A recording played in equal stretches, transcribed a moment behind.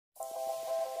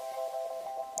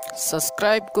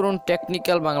Subscribe করুন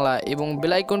technical Bangla এবং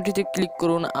bell আইকনটিতে click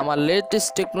করুন আমার লেটেস্ট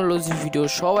টেকনোলজি ভিডিও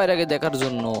সবার আগে দেখার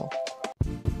জন্য।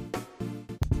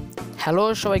 হ্যালো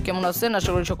সবাই, কেমন আছেন?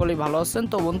 আশা করি সকলেই ভালো আছেন।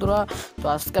 তো বন্ধুরা, তো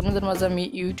আজকে আপনাদের মাঝে আমি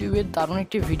ইউটিউবের দারুণ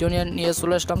একটি ভিডিও নিয়ে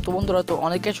চলে আসলাম। তো বন্ধুরা, তো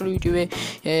অনেকে আসলে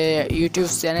ইউটিউব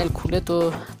চ্যানেল খুলে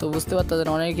তো বুঝতে পারতেছেন,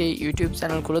 অনেকে ইউটিউব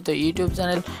চ্যানেল খুলে, তো ইউটিউব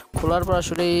চ্যানেল খোলার পর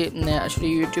আসলে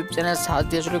ইউটিউব চ্যানেল সার্চ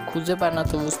দিয়ে আসলে খুঁজে পায় না।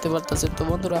 তো বুঝতে পারতেছেন তো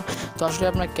বন্ধুরা, তো আসলে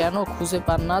আপনারা কেন খুঁজে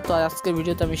পান না, তো আজকের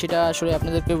ভিডিওতে আমি সেটা আসলে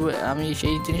আপনাদেরকে আমি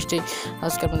সেই জিনিসটাই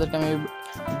আজকে আপনাদেরকে আমি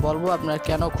বলবো, আপনারা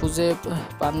কেন খুঁজে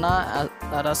পান না।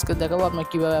 আর আজকে দেখাবো আপনার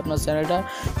কীভাবে আপনার চ্যানেলটা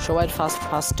সবাই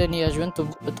ফার্স্টে নিয়ে আসবেন।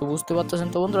 তো বুঝতে পারতেছেন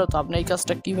তো বন্ধুরা, তো আপনি এই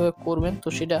কাজটা কীভাবে করবেন তো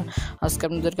সেটা আজকে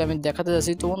আপনাদেরকে আমি দেখাতে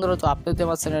যাচ্ছি। তো বন্ধুরা, তো আপনি যদি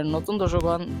আমার চ্যানেলের নতুন দর্শক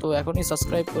হন তো এখনই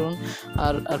সাবস্ক্রাইব করুন,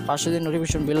 আর পাশে যে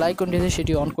নোটিফিকেশন বেল আইকনটি আছে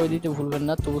সেটি অন করে দিতে ভুলবেন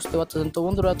না। তো বুঝতে পারতেছেন তো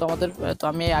বন্ধুরা, তো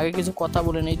আমি আগে কিছু কথা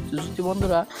বলে নিই। যদি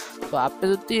বন্ধুরা, তো আপনি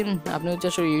যদি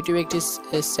আসলে ইউটিউবে একটি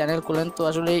চ্যানেল খোলেন, তো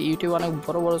আসলে ইউটিউবে অনেক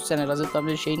বড় বড় চ্যানেল আছে, তো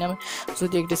আপনি সেই নামে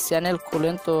যদি একটি চ্যানেল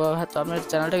খোলেন তো আপনার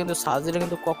চ্যানেলটা কিন্তু সার্চ দিলে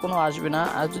কিন্তু কখনো আসবে না।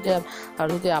 আর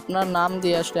যদি আপনার নাম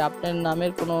দিয়ে আসলে আপনার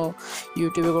নামের কোনো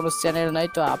ইউটিউবে কোনো চ্যানেল নাই,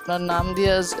 তো আপনার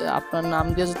নাম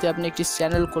দিয়ে যদি আপনি একটি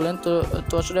চ্যানেল খোলেন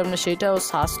তো আসলে আপনি সেইটাও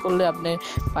সার্চ করলে আপনি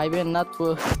পাইবেন না।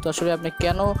 তো আসলে আপনি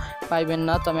কেন পাইবেন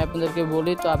না, তো আমি আপনাদেরকে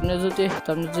বলি। তো আপনি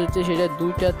যদি সেটা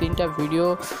 2-3টা ভিডিও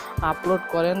আপলোড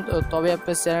করেন তবে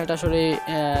আপনার চ্যানেলটা আসলে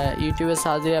ইউটিউবে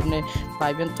সার্চ দিয়ে আপনি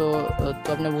পাইবেন। তো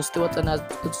আপনি বুঝতে পারছেন না,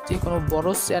 যদি কোনো বড়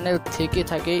চ্যানেল থেকে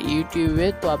থাকে ইউটিউবে,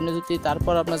 তো আপনি যদি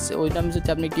তারপর আপনার ওই নামে যদি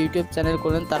আপনি ইউটিউব চ্যানেল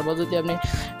করেন, তারপর যদি আপনি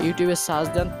ইউটিউবে সার্চ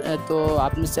দেন তো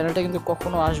আপনার চ্যানেলটা কিন্তু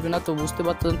কখনো আসবে না। তো বুঝতে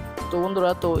পারছেন তো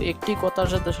বন্ধুরা, তো একটি কথার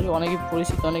সাথে আসলে অনেকেই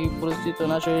পরিচিত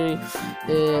না আসলে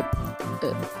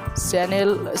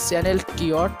চ্যানেল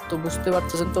কিওয়ার্ড। তো বুঝতে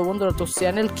পারতেছেন তো বন্ধুরা, তো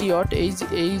চ্যানেল কিওয়ার্ড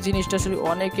এই জিনিসটা আসলে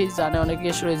অনেকেই জানে, অনেকেই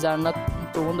আসলে জানে না।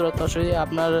 তো বন্ধুরা, তো আসলে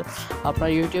আপনার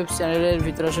ইউটিউব চ্যানেলের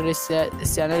ভিতরে আসলে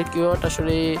চ্যানেল কিওয়ার্ড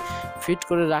আসলে ফিট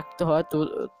করে রাখতে হয়।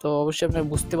 তো অবশ্যই আপনি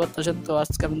বুঝতে পারতেছেন। তো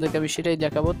আজকে আপনাদেরকে আমি সেটাই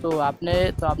দেখাবো। তো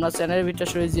আপনার চ্যানেলের ভিতরে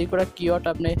আসলে যে কটা কিওয়ার্ড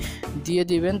আপনি দিয়ে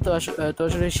দিবেন, তো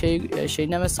আসলে সেই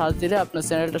নামে সার্চ দিলে আপনার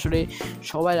চ্যানেলটা আসলে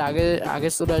সবাই আগে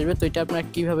চলে আসবে। তো এটা আপনারা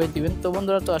কীভাবে দিবেন, তো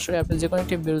বন্ধুরা, তো আসলে আপনি যে কোনো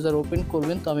একটি ব্রাউজার ওপেন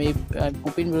করবেন। তো আমি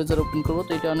ওপেন ব্রাউজার ওপেন করবো,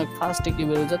 তো এটা অনেক ফাস্ট একটি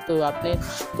ব্রাউজার।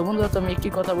 তো বন্ধুরা, তো আমি একটি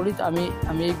কথা বলি, তো আমি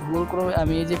এই গুগল ক্রোমে,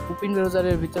 আমি এই যে ওপেন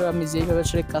ব্রাউজারের ভিতরে আমি যেইভাবে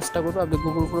আসলে কাজটা করবো, আপনি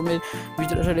গুগল ক্রোমের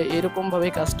ভিতরে আসলে এরকমভাবে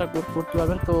কাজটা করতে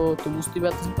পারবেন। তো বুঝতে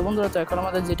পারছেন তো বন্ধুরা, তো এখন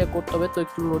আমাদের যেটা করতে হবে, তো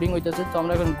একটু লোডিং হইতেছে। তো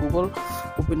আমরা এখন গুগল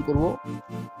ওপেন করব।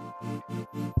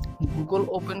 গুগল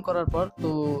ওপেন করার পর তো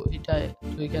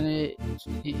এখানে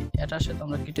এটার সাথে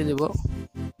আমরা কেটে দেব।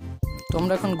 তো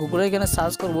আমরা এখন গুগলে এখানে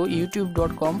সার্চ করব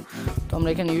youtube.com। তো আমরা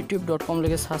এখানে youtube.com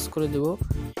লিখে সার্চ করে দেব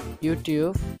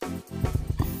ইউটিউব।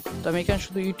 তো আমি এখানে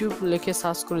শুধু ইউটিউব লিখে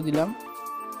সার্চ করে দিলাম।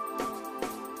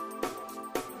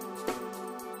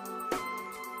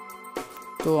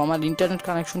 তো আমার ইন্টারনেট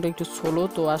কানেকশনটা একটু স্লো,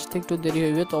 তো আসতে একটু দেরি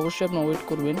হইবে, তো অবশ্যই আপনারা ওয়েট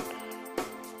করবেন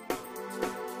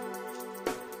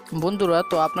বন্ধুরা।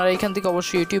 তো আপনারা এখান থেকে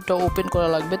অবশ্যই ইউটিউবটা ওপেন করা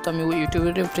লাগবে। তো আমি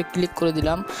ইউটিউবের উপরে ক্লিক করে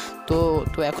দিলাম।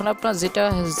 তো এখন আপনার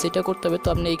যেটা করতে হবে, তো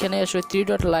আপনি এখানে আসলে 3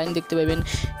 ডট লাইন দেখতে পাবেন,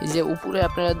 এই যে উপরে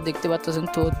আপনারা দেখতে পাচ্ছেন।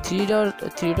 তো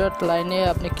 3 ডট লাইনে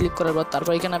আপনি ক্লিক করার পর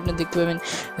তারপর এখানে আপনি দেখতে পাবেন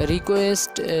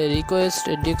রিকোয়েস্ট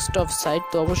ডেস্কটপ সাইট।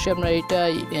 তো অবশ্যই আপনারা এটা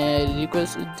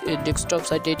রিকোয়েস্ট ডেস্কটপ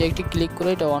সাইট এটা একটি ক্লিক করে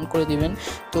এটা অন করে দিবেন।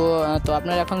 তো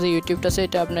আপনার এখন যে ইউটিউবটা আছে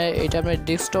এটা আপনার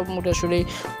ডেস্কটপ মোডে আসলে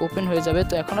ওপেন হয়ে যাবে।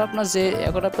 তো এখন আপনার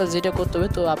যেটা করতে হবে,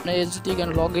 তো আপনার যদি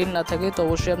এখানে লগ ইন না থাকে, তো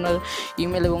অবশ্যই আপনার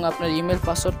ইমেল এবং আপনার ইমেল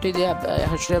পাসওয়ার্ডটি দিয়ে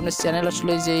আসলে আপনার চ্যানেল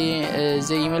আসলে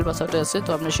যে ইমেল পাসওয়ার্ডটা আছে, তো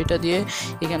আপনি সেটা দিয়ে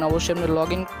এখানে অবশ্যই আপনার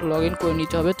লগ ইন করে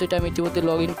নিতে হবে। তো এটা আমি ইতিমধ্যে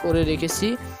লগ ইন করে রেখেছি।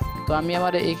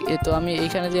 তো আমি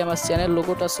এইখানে যে আমার চ্যানেল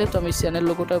লোগোটা আছে, তো আমি চ্যানেল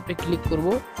লোগোটার উপরে ক্লিক করব।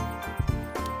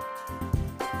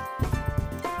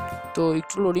 তো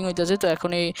একটু লোডিং হইতেছে, তো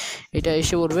এখন এটা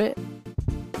এসে পড়বে।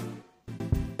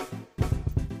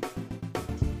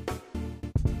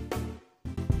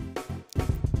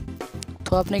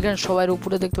 তো আপনি এখানে সবার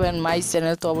উপরে দেখতে পাবেন মাই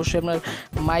চ্যানেল। তো অবশ্যই আপনার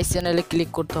মাই চ্যানেলে ক্লিক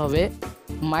করতে হবে।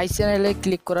 মাই চ্যানেলে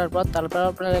ক্লিক করার পর তারপর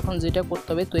আপনার এখন যেটা করতে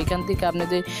হবে, তো এখান থেকে আপনি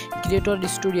যে ক্রিয়েটর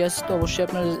স্টুডিও আছে, তো অবশ্যই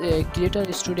আপনার ক্রিয়েটর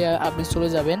স্টুডিও আপনি চলে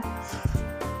যাবেন।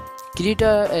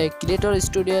 ক্রিয়েটর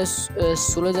স্টুডিও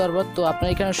চলে যাওয়ার পর তো আপনার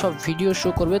এখানে সব ভিডিও শো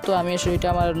করবে। তো আমি আসলে এটা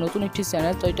আমার নতুন একটি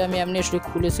চ্যানেল, তো এটা আমি আসলে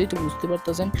খুলেছি, তো বুঝতে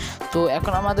পারতেছেন। তো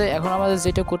এখন আমাদের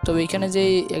যেটা করতে হবে, এখানে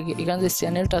যে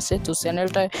চ্যানেলটা আছে, তো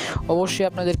চ্যানেলটায় অবশ্যই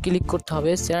আপনাদের ক্লিক করতে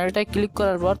হবে। চ্যানেলটায় ক্লিক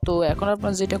করার পর তো এখন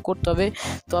আপনার যেটা করতে হবে,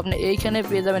 তো আপনি এইখানে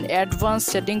পেয়ে যাবেন অ্যাডভান্স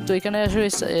সেটিং। তো এখানে আসলে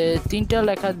 3টা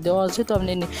লেখা দেওয়া আছে।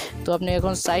 তো আপনি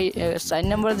এখন সাইন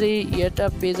নাম্বার যে ইয়েটা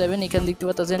পেয়ে যাবেন, এখানে দেখতে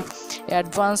পাচ্ছেন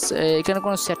অ্যাডভান্স, এখানে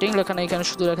কোনো সেটিং লেখা না, এখানে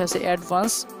শুধু লেখা আছে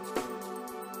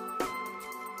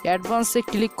অ্যাডভান্সে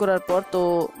ক্লিক করার পর তো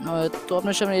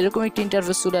আপনার সামনে এরকম একটি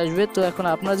ইন্টারফেস চলে আসবে। তো এখন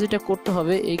আপনার যেটা করতে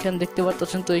হবে, এইখানে দেখতে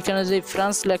পাচ্ছেন তো এখানে যে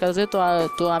ফ্রান্স লেখা আছে,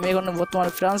 তো আমি এখন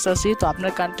বর্তমানে ফ্রান্স আছি। তো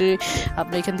আপনার কান্ট্রি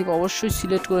আপনি এখান থেকে অবশ্যই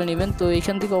সিলেক্ট করে নেবেন। তো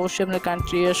এখান থেকে অবশ্যই আপনার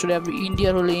কান্ট্রি আসলে আপনি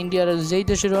ইন্ডিয়ার হলে ইন্ডিয়ার যেই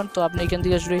দেশের হন, তো আপনি এখান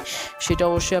থেকে আসলে সেটা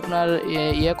অবশ্যই আপনার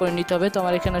ইয়ে করে নিতে হবে। তো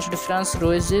আমার এখানে আসলে ফ্রান্স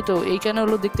রয়েছে। তো এইখানে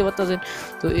হলো দেখতে পাচ্ছেন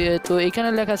তো এইখানে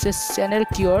লেখা আছে চ্যানেল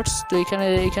কিওয়ার্ডস। তো এখানে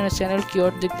চ্যানেল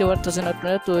কিওয়ার্ড দেখতে পাচ্ছেন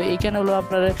আপনারা। তো এইখানে হলো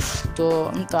আপনারা তো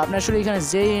আপনি আসলে এখানে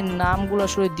যেই নামগুলো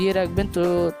আসলে দিয়ে রাখবেন,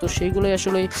 তো সেইগুলোই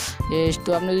আসলে তো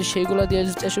আপনি যদি সেইগুলো দিয়ে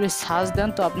যদি আসলে সার্চ দেন,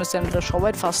 তো আপনার চ্যানেলটা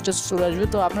সবাই ফার্স্টে চলে আসবে।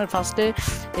 তো আপনার ফার্স্টে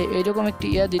এইরকম একটি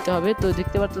দিতে হবে। তো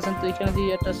দেখতে পাচ্ছেন তো এখানে যে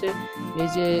ইয়েটা আছে, এই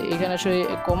যে এখানে আসলে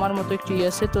কমার মতো একটি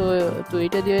আছে। তো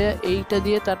এইটা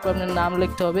দিয়ে তারপর আপনার নাম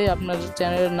লিখতে হবে, আপনার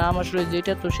চ্যানেলের নাম আসলে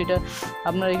যেটা, তো সেটা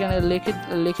আপনার এখানে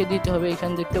লিখে দিতে হবে।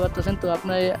 এখানে দেখতে পাচ্ছেন তো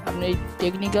আপনি এই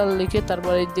টেকনিক্যাল লিখে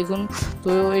তারপরে দেখুন। তো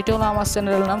এটা হলো আমার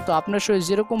চ্যানেলের নাম। তো আপনার আসলে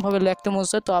যেরকমভাবে লিখতে মনে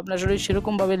হচ্ছে, তো আপনার আসলে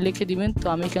সেরকমভাবে লিখে দিবেন। তো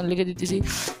আমি এখানে লিখে দিতেছি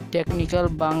টেকনিক্যাল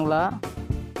বাংলা,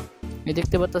 এই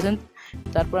দেখতে পাচ্ছেন।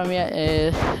 তারপর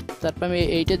আমি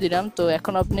এইটা দিলাম। তো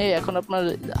এখন আপনার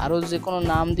আরও যে কোনো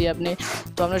নাম দিয়ে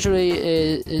তো আপনার আসলে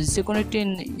যে কোনো একটি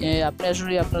আপনি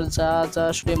আসলে আপনার যা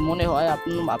আসলে মনে হয়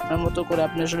আপনার মতো করে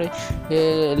আপনি আসলে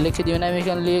লিখে দিবেন। আমি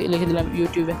এখানে লিখে দিলাম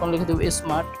ইউটিউব, এখন লিখে দেবো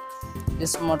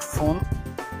স্মার্টফোন,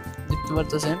 দেখতে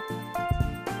পারতেছেন।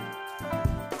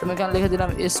 আমি এখানে লিখে দিলাম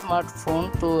স্মার্টফোন।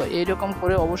 তো এইরকম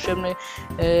করে অবশ্যই আপনি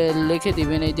লিখে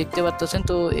দিবেন, এই দেখতে পাচ্ছেন।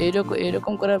 তো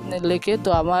এইরকম করে আপনি লিখে তো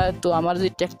আমার যে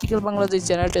টেকনিক্যাল বাংলা যে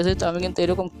চ্যানেলটা আছে, তো আমি কিন্তু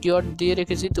এরকম কিওয়ার্ড দিয়ে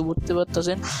রেখেছি, তো বুঝতে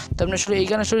পারতেছেন। তো আপনি আসলে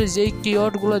এইখানে আসলে যেই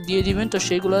কিওয়ার্ডগুলো দিয়ে দিবেন, তো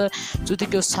সেইগুলো যদি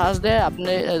কেউ সার্চ দেয়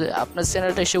আপনার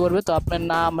চ্যানেলটা এসে পড়বে। তো আপনার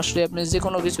নাম আসলে আপনি যে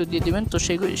কোনো কিছু দিয়ে দিবেন, তো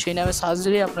সেই নামে সার্চ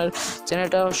দিলে আপনার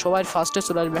চ্যানেলটা সবাই ফার্স্টে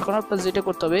চলে আসবে। এখন আপনার যেটা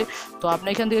করতে হবে, তো আপনি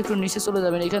এখান থেকে একটু নিচে চলে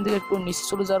যাবেন। এখান থেকে একটু নিচে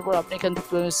চলে যাওয়ার পর আপনি এখান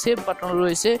থেকে সেভ বাটন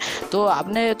রয়েছে। তো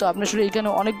আপনি আসলে এখানে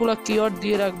অনেকগুলো কিওয়ার্ড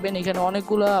দিয়ে রাখবেন। এখানে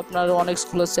অনেকগুলো আপনার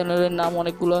অনেকগুলো চ্যানেলের নাম,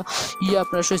 অনেকগুলো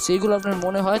আপনার আসলে যেগুলো আপনার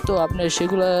মনে হয়, তো আপনি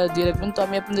সেগুলো দিয়ে রাখবেন। তো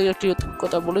আমি আপনাদের একটি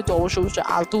কথা বলি, তো অবশ্যই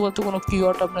আলতু কোনো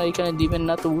কিওয়ার্ড আপনার এখানে দিবেন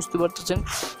না, তো বুঝতে পারতেছেন।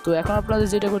 তো এখন আপনাদের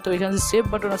যেটা করতে হবে, এখানে সেভ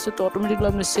বাটন আছে, তো অটোমেটিকলি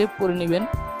আপনি সেভ করে নেবেন।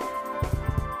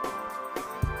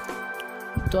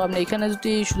 তো আপনি এখানে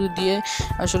যদি শুধু দিয়ে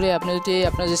আসলে আপনি যদি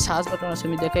আপনার যে সার্চ বাটন আছে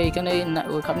আমি দেখাই, এখানে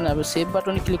আপনার সেভ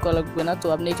বাটনে ক্লিক করা লাগবে না। তো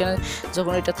আপনি এখানে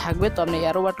যখন এটা থাকবে, তো আপনি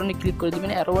অ্যারো বাটনে ক্লিক করে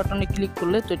দেবেন। অ্যারো বাটনে ক্লিক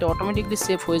করলে তো এটা অটোমেটিকলি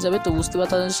সেভ হয়ে যাবে। তো বুঝতে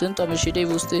পারছেন, তো আমি সেটাই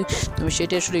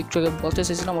আসলে একটু বলতে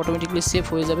চাইছিলাম, অটোমেটিকলি সেভ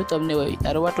হয়ে যাবে। তো আপনি ওই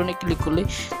অ্যারো বাটনে ক্লিক করলে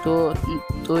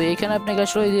তো এখানে আপনাকে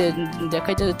আসলে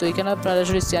দেখাইতে, তো এখানে আপনার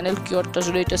আসলে চ্যানেল কিওয়ার্ডটা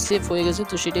আসলে এটা সেভ হয়ে গেছে।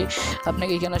 তো সেটাই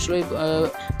আপনাকে এখানে আসলে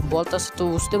বলতেছে, তো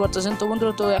বুঝতে পারতেছেন। তো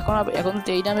বন্ধুরা, তো এখন তো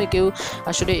এই নামে কেউ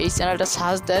আসলে এই চ্যানেলটা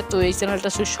সার্চ দেয়, তো এই চ্যানেলটা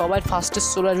আসলে সবাই ফার্স্টে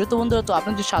চলে আসবে। তো বন্ধুরা, তো আপনি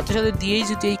যদি সাথে দিয়েই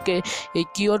যদি এই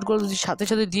কিওয়ার্ডগুলো যদি সাথে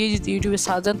দিয়েই যদি ইউটিউবে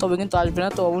সার্চ দেন, তবে কিন্তু আসবে না।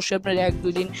 তো অবশ্যই আপনার 1-2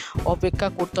 দিন অপেক্ষা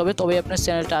করতে হবে, তবে আপনার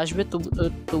চ্যানেলটা আসবে।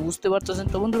 তো বুঝতে পারতেছেন।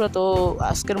 তো বন্ধুরা, তো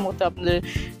আজকের মতো আপনাদের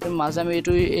মাঝে আমি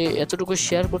এতটুকু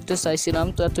শেয়ার করতে চাইছিলাম,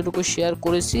 তো এতটুকু শেয়ার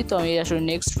করেছি। তো আমি আসলে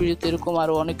নেক্সট ভিডিওতে এরকম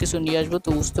আরও অনেক কিছু নিয়ে আসবো, তো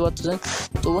বুঝতে পারতেছেন।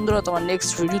 তো বন্ধুরা, তোমার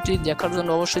নেক্সট ভিডিওটি দেখার জন্য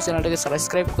অবশ্যই চ্যানেলটাকে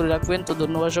সাবস্ক্রাইব করে রাখবেন। তো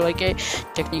ধন্যবাদ সবাইকে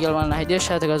টেকনিক্যাল বাংলা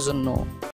সাথে থাকার জন্য।